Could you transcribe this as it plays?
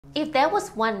If there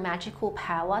was one magical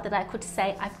power that I could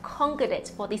say I've conquered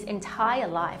it for this entire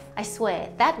life, I swear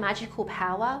that magical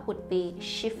power would be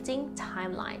shifting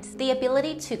timelines. The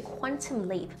ability to quantum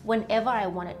leap whenever I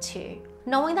wanted to.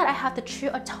 Knowing that I have the true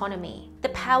autonomy, the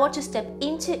power to step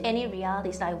into any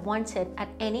realities that I wanted at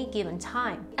any given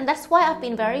time. And that's why I've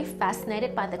been very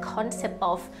fascinated by the concept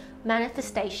of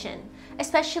manifestation,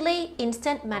 especially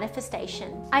instant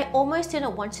manifestation. I almost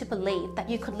didn't want to believe that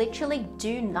you could literally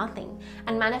do nothing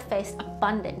and manifest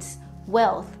abundance,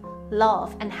 wealth,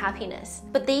 love, and happiness.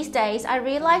 But these days, I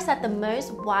realize that the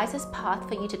most wisest path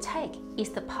for you to take is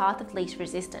the path of least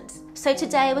resistance. So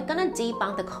today, we're gonna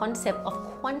debunk the concept of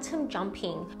quantum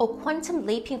jumping or quantum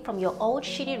leaping from your old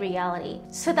shitty reality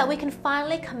so that we can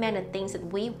finally command the things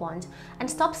that we want and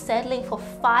stop settling for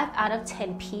 5 out of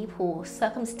 10 people,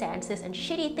 circumstances, and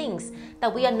shitty things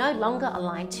that we are no longer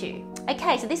aligned to.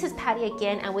 Okay, so this is Patty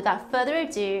again, and without further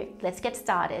ado, let's get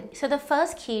started. So the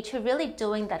first key to really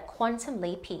doing that quantum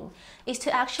leaping is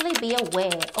to actually be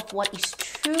aware of what is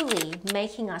truly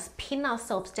making us pin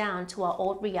ourselves down to our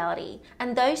old reality.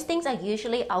 And those things are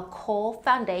usually our core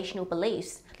foundational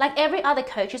beliefs. Like every other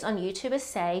coaches on YouTube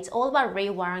say, it's all about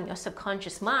rewiring your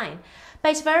subconscious mind.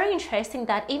 But it's very interesting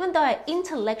that even though I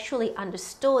intellectually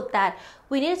understood that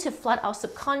we needed to flood our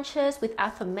subconscious with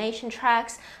affirmation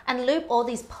tracks and loop all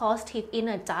these positive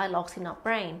inner dialogues in our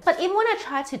brain. But even when I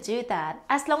tried to do that,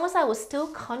 as long as I was still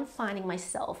confining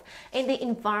myself in the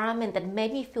environment that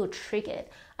made me feel triggered,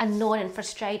 annoyed, and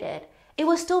frustrated, it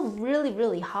was still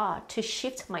really hard to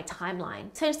shift my timeline.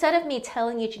 So instead of me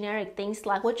telling you generic things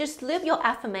like, well, just loop your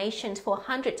affirmations for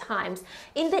 100 times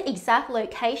in the exact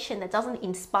location that doesn't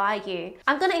inspire you,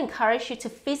 I'm going to encourage you to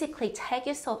physically take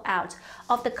yourself out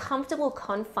of the comfortable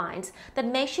confines that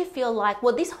makes you feel like,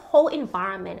 well, this whole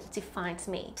environment defines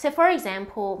me. So for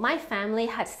example, my family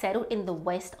had settled in the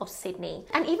west of Sydney.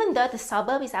 And even though the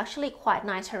suburb is actually quite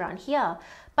nice around here,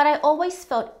 but I always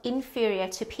felt inferior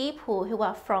to people who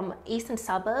are from eastern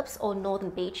suburbs or northern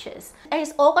beaches. And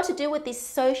it's all got to do with this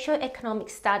socio-economic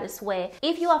status where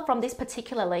if you are from this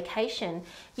particular location,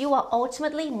 you are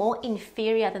ultimately more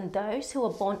inferior than those who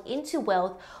are born into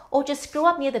wealth or just grew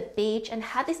up near the beach and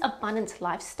had this abundant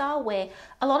lifestyle where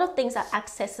a lot of things are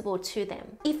accessible to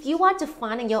them. If you are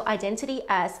defining your identity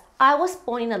as, I was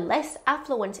born in a less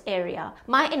affluent area,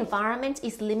 my environment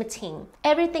is limiting,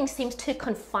 everything seems to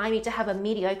confine me to have a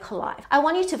mediocre life, I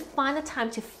want you to find the time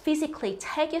to physically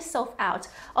take yourself out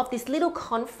of this little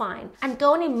confine and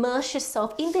go and immerse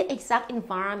yourself in the exact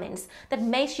environments that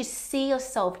makes you see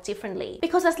yourself differently.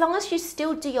 Because as long as you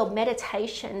still do your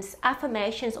meditations,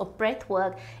 affirmations, or breath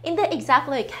work in the exact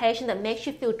location that makes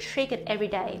you feel triggered every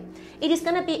day, it is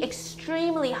going to be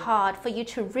extremely hard for you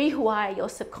to rewire your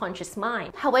subconscious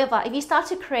mind. However, if you start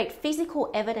to create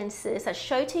physical evidences that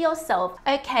show to yourself,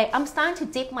 okay, I'm starting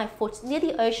to dip my foot near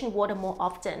the ocean water more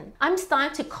often, I'm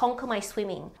starting to conquer my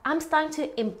swimming, I'm starting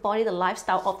to embody the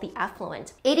lifestyle of the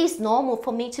affluent, it is normal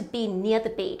for me to be near the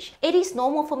beach, it is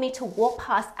normal for me to walk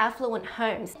past affluent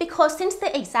homes, because since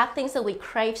the exact things that we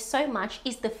crave so much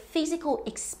is the physical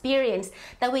experience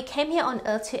that we came here on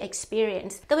earth to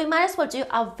experience, then we might as well do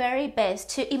our very best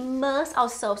to immerse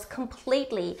ourselves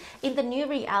completely in the new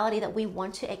reality that we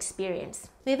want to experience.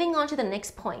 Moving on to the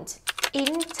next point,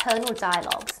 internal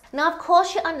dialogues. Now, of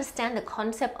course, you understand the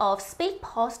concept of speak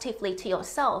positively to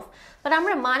yourself, but I'm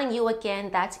reminding you again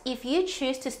that if you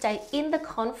choose to stay in the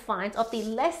confines of the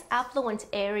less affluent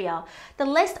area, the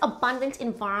less abundant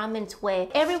environment where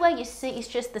everywhere you see is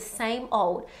just the same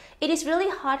old, it is really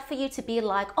hard for you to be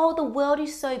like, oh, the world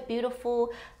is so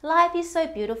beautiful, life is so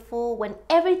beautiful, when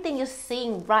everything you're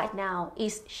seeing right now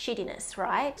is shittiness,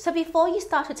 right? So before you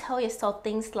start to tell yourself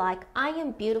things like, I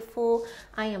am beautiful,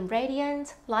 I am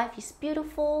radiant, life is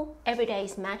beautiful, every day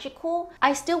is magical,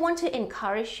 I still want to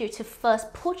encourage you to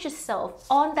first put yourself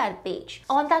on that beach,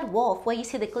 on that wharf where you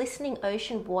see the glistening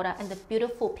ocean water and the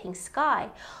beautiful pink sky.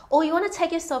 Or you want to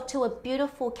take yourself to a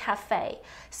beautiful cafe,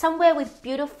 somewhere with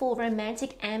beautiful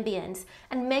romantic ambience,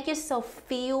 and make yourself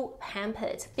feel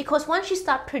pampered. Because once you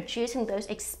start producing those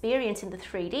experiences in the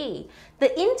 3D,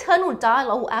 the internal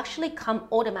dialogue will actually come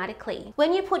automatically.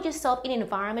 When you put yourself in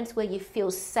environments where you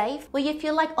feel safe, where you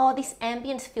feel like, oh, this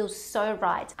ambience feels so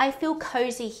right, I feel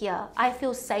cozy here, I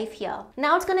feel safe here.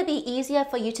 Now it's going to be easier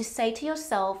for you to say to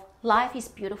yourself, life is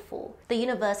beautiful, the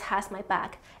universe has my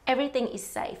back, everything is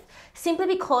safe, simply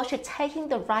because you're taking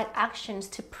the right actions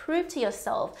to prove to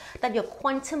yourself that you're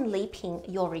quantum leaping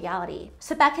your reality.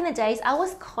 So back in the days, I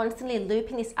was constantly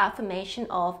looping this affirmation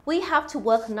of, we have to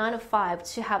work 9 to 5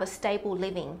 to have a stable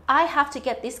living. I have to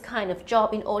get this kind of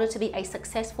job in order to be a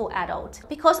successful adult.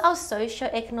 Because our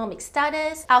socio-economic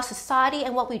status, our society,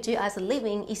 and what we do as a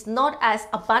living is not as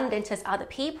abundant as other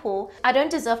people, I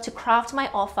don't deserve to craft my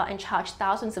offer and charge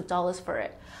thousands of dollars for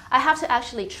it. I have to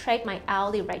actually trade my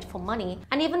hourly rate for money.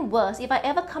 And even worse, if I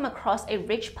ever come across a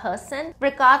rich person,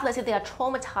 regardless if they are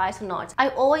traumatized or not, I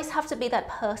always have to be that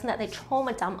person that they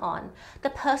trauma dump on, the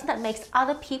person that makes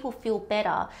other people feel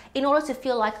better in order to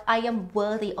feel like I am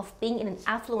worthy of being in an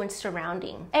affluent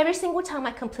surrounding. Every single time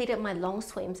I completed my long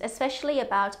swims, especially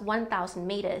about 1,000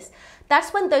 meters,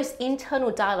 that's when those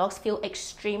internal dialogues feel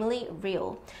extremely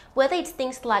real. Whether it's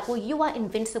things like, well, you are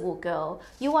invincible girl,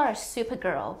 you are a super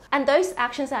girl. And those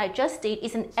actions that I just did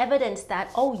is an evidence that,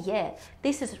 oh yeah,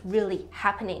 this is really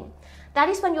happening. That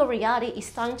is when your reality is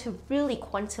starting to really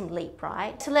quantum leap,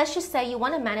 right? So let's just say you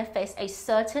want to manifest a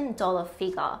certain dollar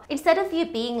figure. Instead of you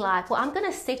being like, well, I'm going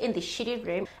to sit in this shitty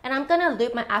room and I'm going to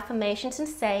loop my affirmations and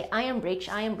say, I am rich,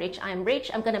 I am rich, I am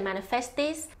rich, I'm going to manifest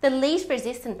this. The least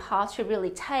resistant path to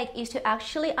really take is to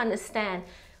actually understand,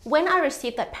 when I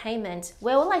receive that payment,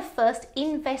 where will I first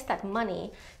invest that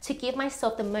money to give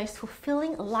myself the most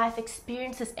fulfilling life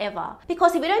experiences ever?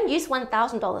 Because if we don't use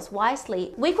 $1,000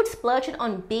 wisely, we could splurge it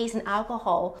on beers and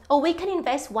alcohol, or we can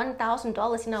invest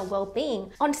 $1,000 in our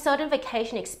well-being, on certain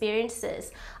vacation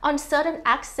experiences, on certain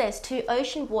access to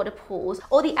ocean water pools,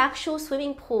 or the actual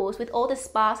swimming pools with all the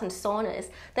spas and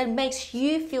saunas that makes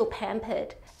you feel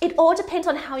pampered. It all depends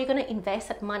on how you're going to invest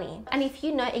that money. And if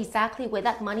you know exactly where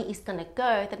that money is going to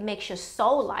go that makes your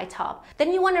soul light up,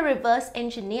 then you want to reverse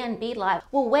engineer and be like,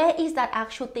 well, where is that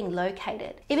actual thing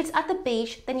located? If it's at the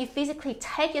beach, then you physically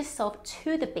take yourself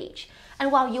to the beach.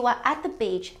 And while you are at the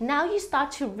beach, now you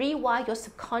start to rewire your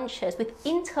subconscious with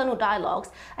internal dialogues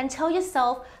and tell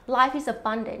yourself, life is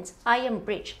abundant, I am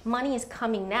rich, money is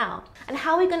coming now. And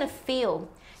how are you going to feel?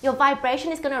 Your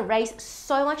vibration is going to raise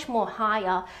so much more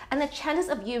higher, and the chances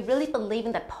of you really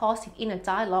believing that positive inner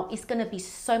dialogue is going to be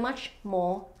so much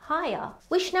more higher.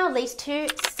 Which now leads to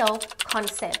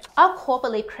self-concept. Our core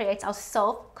belief creates our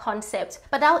self-concept,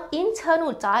 but our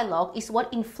internal dialogue is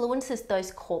what influences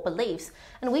those core beliefs.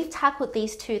 And we've tackled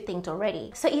these two things already.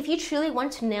 So if you truly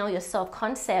want to nail your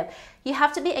self-concept, you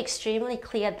have to be extremely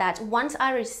clear that once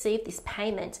I receive this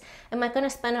payment, am I going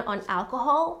to spend it on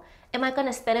alcohol? Am I going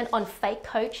to spend it on fake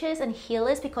coaches and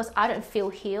healers because I don't feel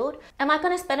healed? Am I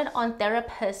going to spend it on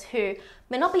therapists who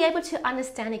may not be able to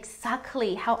understand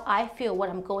exactly how I feel, what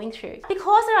I'm going through?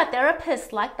 Because there are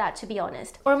therapists like that, to be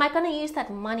honest. Or am I going to use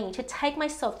that money to take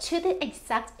myself to the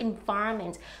exact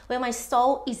environment where my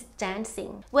soul is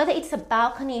dancing? Whether it's a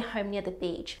balcony home near the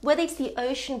beach, whether it's the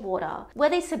ocean water,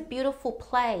 whether it's a beautiful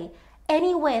play,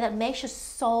 anywhere that makes your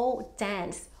soul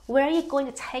dance. Where are you going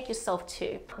to take yourself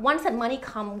to? Once that money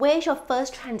comes, where's your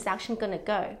first transaction going to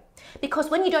go? Because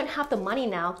when you don't have the money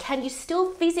now, can you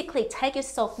still physically take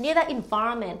yourself near that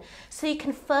environment so you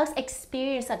can first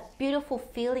experience that beautiful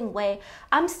feeling where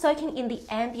I'm soaking in the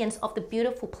ambience of the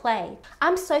beautiful play.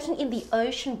 I'm soaking in the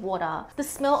ocean water, the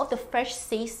smell of the fresh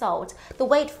sea salt, the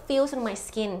way it feels on my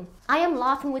skin. I am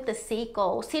laughing with the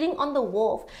seagull, sitting on the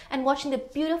wharf and watching the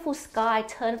beautiful sky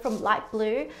turn from light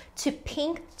blue to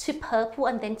pink to purple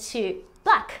and then to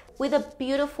black, with a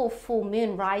beautiful full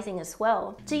moon rising as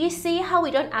well. Do you see how we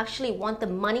don't actually want the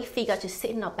money figure to sit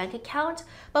in our bank account,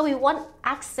 but we want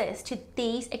access to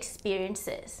these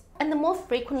experiences? And the more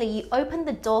frequently you open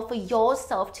the door for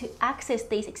yourself to access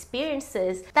these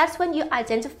experiences, that's when you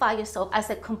identify yourself as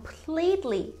a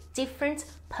completely different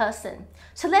person.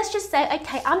 So let's just say,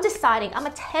 okay, I'm deciding I'm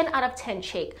a 10 out of 10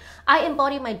 chick. I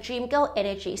embody my dream girl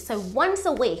energy. So once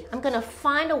a week, I'm going to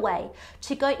find a way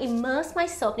to go immerse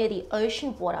myself near the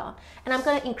ocean water, and I'm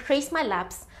going to increase my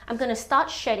laps. I'm going to start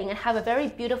shedding and have a very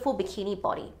beautiful bikini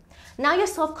body. Now your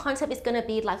self-concept is going to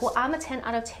be like, well, I'm a 10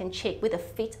 out of 10 chick with a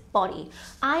fit body.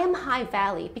 I am high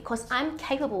value because I'm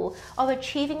capable of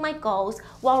achieving my goals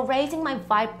while raising my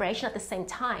vibration at the same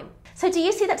time. So do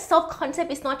you see that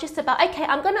self-concept is not just about, okay,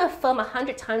 I'm going to affirm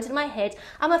 100 times in my head,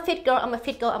 I'm a fit girl, I'm a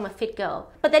fit girl, I'm a fit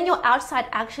girl. But then your outside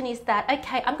action is that,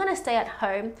 okay, I'm going to stay at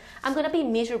home, I'm going to be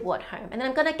miserable at home, and then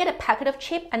I'm going to get a packet of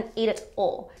chips and eat it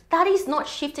all. That is not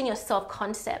shifting your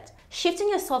self-concept. Shifting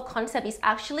your self-concept is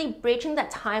actually bridging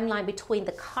that timeline between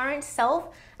the current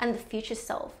self and the future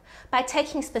self by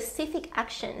taking specific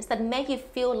actions that make you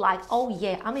feel like, oh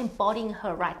yeah, I'm embodying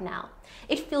her right now.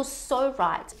 It feels so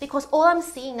right because all I'm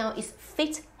seeing now is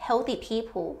fit, healthy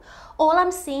people. All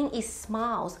I'm seeing is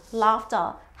smiles,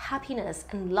 laughter, happiness,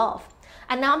 and love.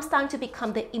 And now I'm starting to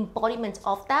become the embodiment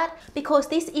of that because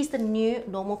this is the new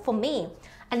normal for me.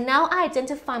 And now I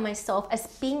identify myself as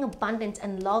being abundant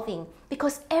and loving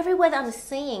because everywhere that I'm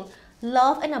seeing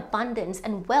love and abundance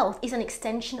and wealth is an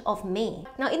extension of me.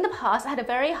 Now, in the past, I had a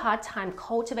very hard time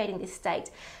cultivating this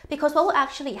state because what will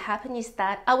actually happen is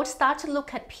that I would start to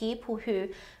look at people who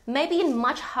may be in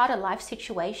much harder life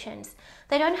situations.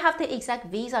 They don't have the exact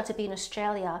visa to be in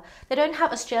Australia. They don't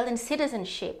have Australian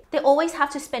citizenship. They always have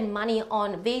to spend money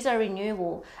on visa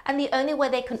renewal. And the only way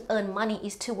they can earn money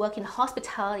is to work in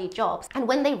hospitality jobs. And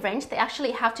when they rent, they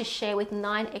actually have to share with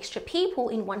 9 extra people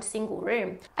in one single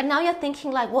room. And now you're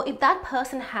thinking like, well, if that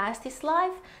person has this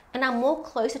life and I'm more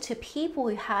closer to people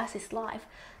who has this life,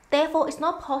 therefore it's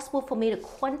not possible for me to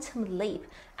quantum leap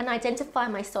and identify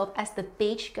myself as the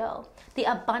beach girl, the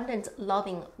abundant,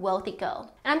 loving, wealthy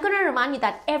girl. And I'm going to remind you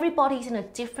that everybody is in a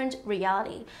different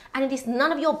reality and it is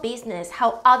none of your business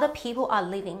how other people are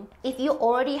living. If you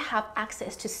already have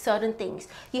access to certain things,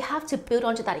 you have to build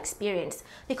onto that experience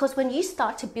because when you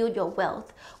start to build your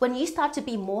wealth, when you start to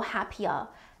be more happier,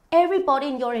 everybody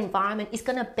in your environment is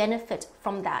going to benefit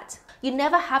from that. You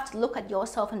never have to look at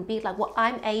yourself and be like, well,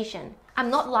 I'm Asian. I'm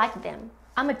not like them.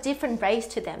 I'm a different race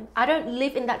to them. I don't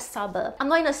live in that suburb. I'm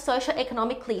not in a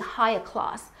socio-economically higher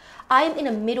class. I am in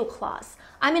a middle class.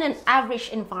 I'm in an average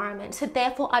environment. So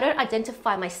therefore, I don't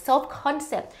identify my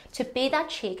self-concept to be that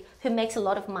chick who makes a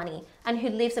lot of money and who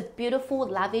lives a beautiful,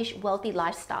 lavish, wealthy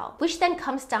lifestyle, which then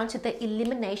comes down to the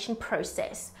elimination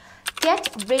process.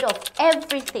 Get rid of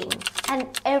everything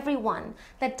and everyone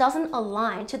that doesn't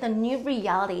align to the new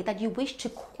reality that you wish to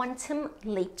quantum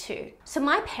leap to. So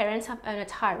my parents have owned a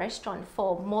Thai restaurant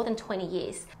for more than 20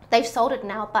 years. They've sold it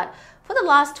now, but for the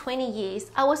last 20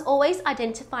 years, I was always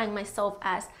identifying myself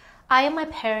as I am my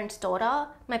parents' daughter.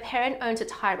 My parent owns a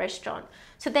Thai restaurant.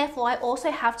 So therefore, I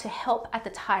also have to help at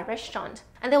the Thai restaurant.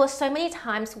 And there were so many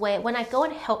times where when I go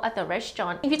and help at the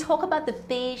restaurant, if you talk about the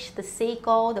beach, the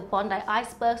seagull, the Bondi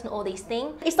icebergs and all these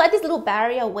things, it's like this little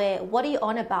barrier where, what are you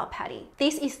on about, Patty?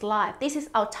 This is life. This is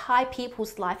our Thai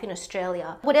people's life in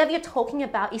Australia. Whatever you're talking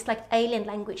about is like alien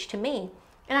language to me.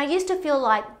 And I used to feel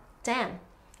like, damn,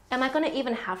 am I going to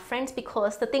even have friends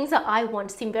because the things that I want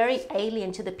seem very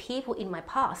alien to the people in my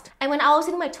past? And when I was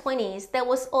in my 20s, there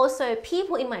was also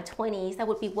people in my 20s that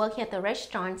would be working at the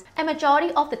restaurants. And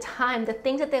majority of the time, the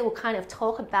things that they will kind of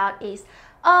talk about is,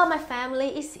 oh, my family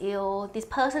is ill, this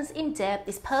person's in debt,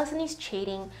 this person is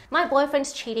cheating, my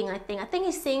boyfriend's cheating, I think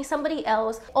he's seeing somebody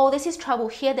else, oh, there's his trouble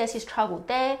here, there's his trouble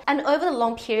there. And over the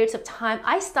long periods of time,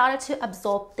 I started to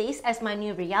absorb this as my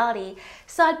new reality.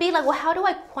 So I'd be like, well, how do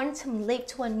I quantum leap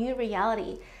to a new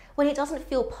reality when it doesn't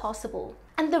feel possible?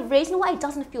 And the reason why it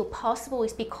doesn't feel possible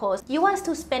is because you are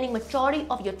still spending majority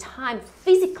of your time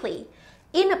physically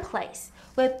in a place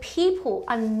where people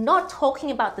are not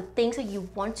talking about the things that you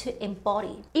want to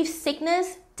embody. If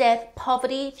sickness, death,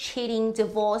 poverty, cheating,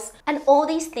 divorce, and all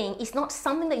these things is not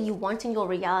something that you want in your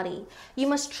reality, you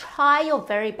must try your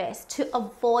very best to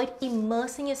avoid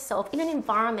immersing yourself in an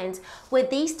environment where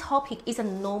this topic is a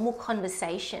normal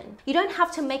conversation. You don't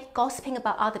have to make gossiping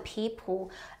about other people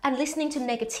and listening to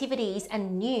negativities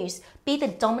and news be the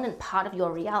dominant part of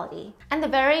your reality. And the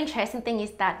very interesting thing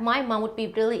is that my mom would be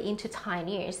really into Thai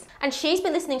news, and she's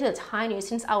been listening to the Thai news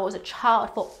since I was a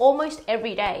child for almost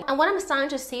every day. And what I'm starting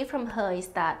to see from her is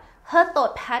that her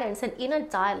thought patterns and inner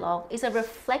dialogue is a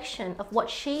reflection of what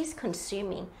she's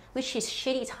consuming, which is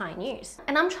shitty Thai news.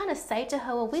 And I'm trying to say to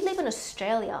her, well, we live in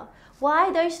Australia. Why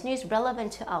are those news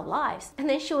relevant to our lives? And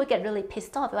then she would get really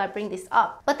pissed off if I bring this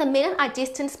up. But the minute I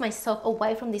distance myself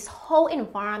away from this whole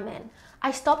environment,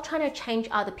 I stop trying to change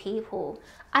other people.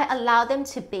 I allow them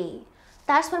to be.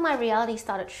 That's when my reality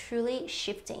started truly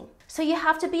shifting. So you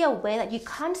have to be aware that you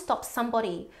can't stop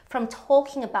somebody from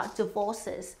talking about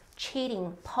divorces,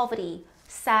 cheating, poverty,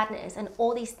 sadness, and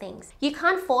all these things. You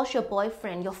can't force your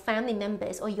boyfriend, your family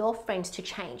members, or your friends to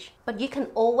change, but you can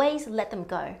always let them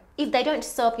go. If they don't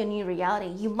serve your new reality,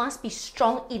 you must be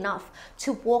strong enough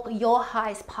to walk your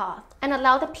highest path and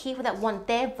allow the people that want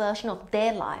their version of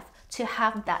their life to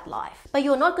have that life. But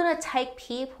you're not going to take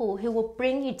people who will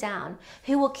bring you down,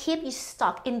 who will keep you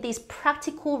stuck in this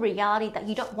practical reality that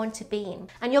you don't want to be in.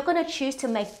 And you're going to choose to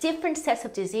make different sets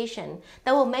of decisions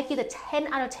that will make you the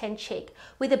 10 out of 10 chick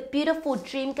with a beautiful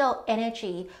dream girl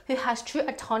energy who has true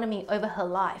autonomy over her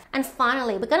life. And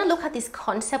finally, we're going to look at this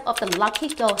concept of the lucky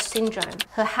girl syndrome,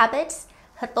 her habits,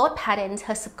 her thought patterns,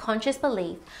 her subconscious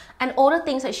belief, and all the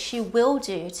things that she will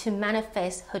do to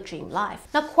manifest her dream life.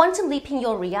 Now, quantum leaping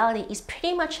your reality is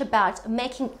pretty much about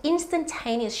making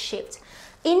instantaneous shifts,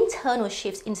 internal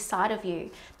shifts inside of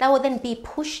you that will then be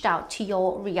pushed out to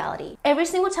your reality. Every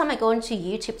single time I go into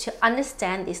YouTube to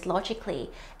understand this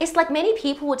logically, it's like many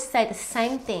people would say the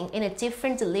same thing in a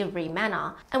different delivery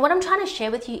manner. And what I'm trying to share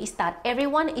with you is that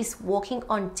everyone is walking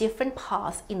on different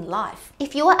paths in life.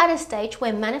 If you are at a stage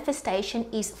where manifestation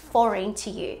is foreign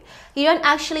to you, you don't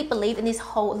actually believe in this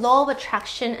whole law of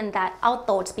attraction and that our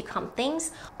thoughts become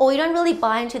things, or you don't really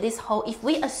buy into this whole if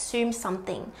we assume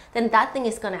something, then that thing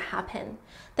is going to happen,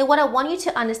 then what I want you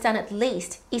to understand at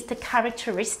least is the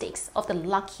characteristics of the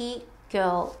lucky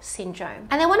girl syndrome.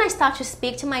 And then when I start to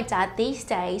speak to my dad these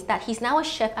days that he's now a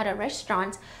chef at a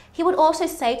restaurant, he would also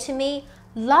say to me,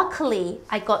 luckily,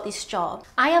 I got this job.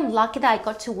 I am lucky that I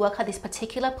got to work at this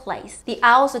particular place. The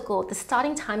hours are good, the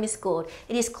starting time is good,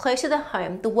 it is close to the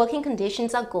home, the working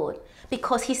conditions are good.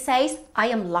 Because he says, I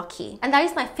am lucky. And that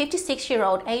is my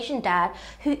 56-year-old Asian dad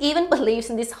who even believes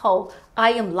in this whole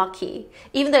I am lucky,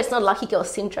 even though it's not lucky girl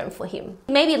syndrome for him.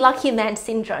 Maybe lucky man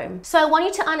syndrome. So I want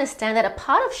you to understand that a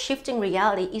part of shifting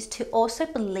reality is to also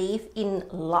believe in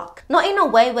luck. Not in a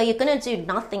way where you're gonna do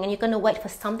nothing and you're gonna wait for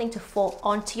something to fall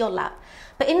onto your lap,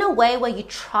 but in a way where you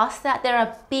trust that there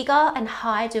are bigger and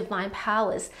higher divine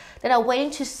powers that are waiting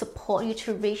to support you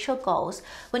to reach your goals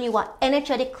when you are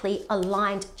energetically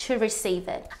aligned to receive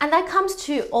it. And that comes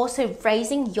to also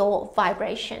raising your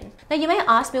vibration. Now you may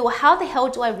ask me, well, how the hell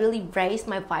do I really raise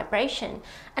my vibration?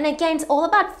 And again, it's all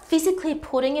about physically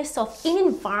putting yourself in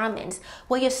environments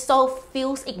where your soul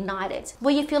feels ignited,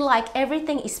 where you feel like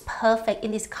everything is perfect in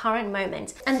this current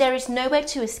moment and there is nowhere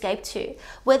to escape to,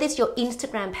 whether it's your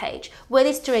Instagram page, whether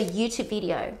it's through a YouTube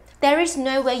video. There is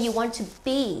nowhere you want to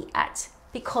be at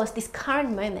because this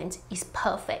current moment is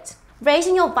perfect.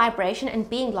 Raising your vibration and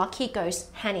being lucky goes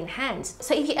hand in hand.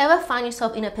 So if you ever find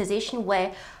yourself in a position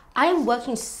where I am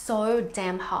working so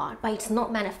damn hard, but it's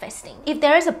not manifesting. If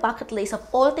there is a bucket list of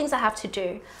all the things I have to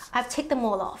do, I've ticked them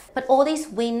all off. But all these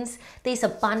wins, these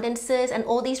abundances, and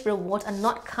all these rewards are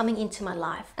not coming into my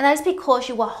life. And that is because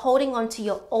you are holding on to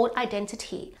your old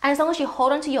identity. And as long as you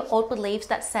hold on to your old beliefs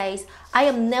that says, I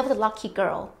am never the lucky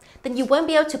girl, then you won't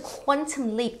be able to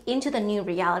quantum leap into the new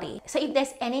reality. So if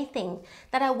there's anything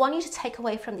that I want you to take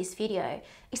away from this video,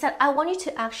 is that I want you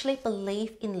to actually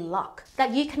believe in luck,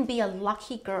 that you can be a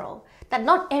lucky girl, that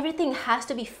not everything has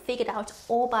to be figured out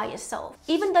all by yourself.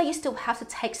 Even though you still have to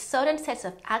take certain sets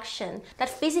of action that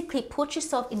physically put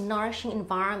yourself in nourishing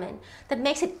environment, that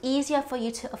makes it easier for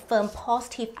you to affirm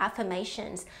positive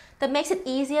affirmations, that makes it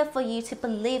easier for you to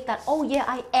believe that, oh yeah,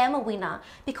 I am a winner,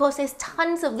 because there's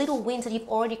tons of little wins that you've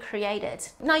already created.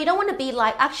 Now, you don't want to be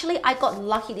like, actually, I got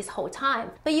lucky this whole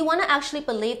time, but you want to actually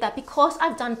believe that because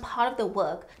I've done part of the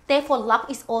work, therefore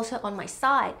luck is also on my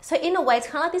side. So in a way, it's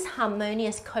kind of like this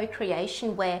harmonious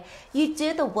co-creation where you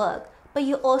do the work, but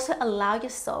you also allow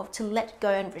yourself to let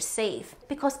go and receive.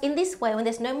 Because in this way, when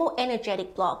there's no more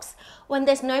energetic blocks, when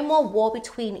there's no more war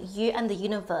between you and the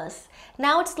universe,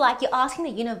 now it's like you're asking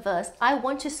the universe, I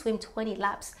want to swim 20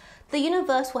 laps. The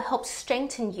universe will help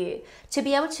strengthen you to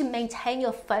be able to maintain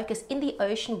your focus in the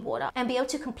ocean water and be able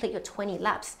to complete your 20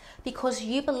 laps because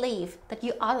you believe that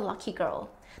you are the lucky girl,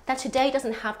 that today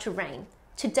doesn't have to rain.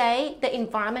 Today, the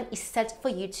environment is set for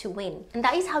you to win. And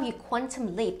that is how you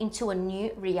quantum leap into a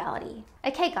new reality.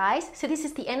 Okay guys, so this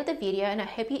is the end of the video and I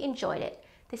hope you enjoyed it.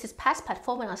 This is Past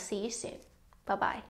Platform and I'll see you soon. Bye-bye.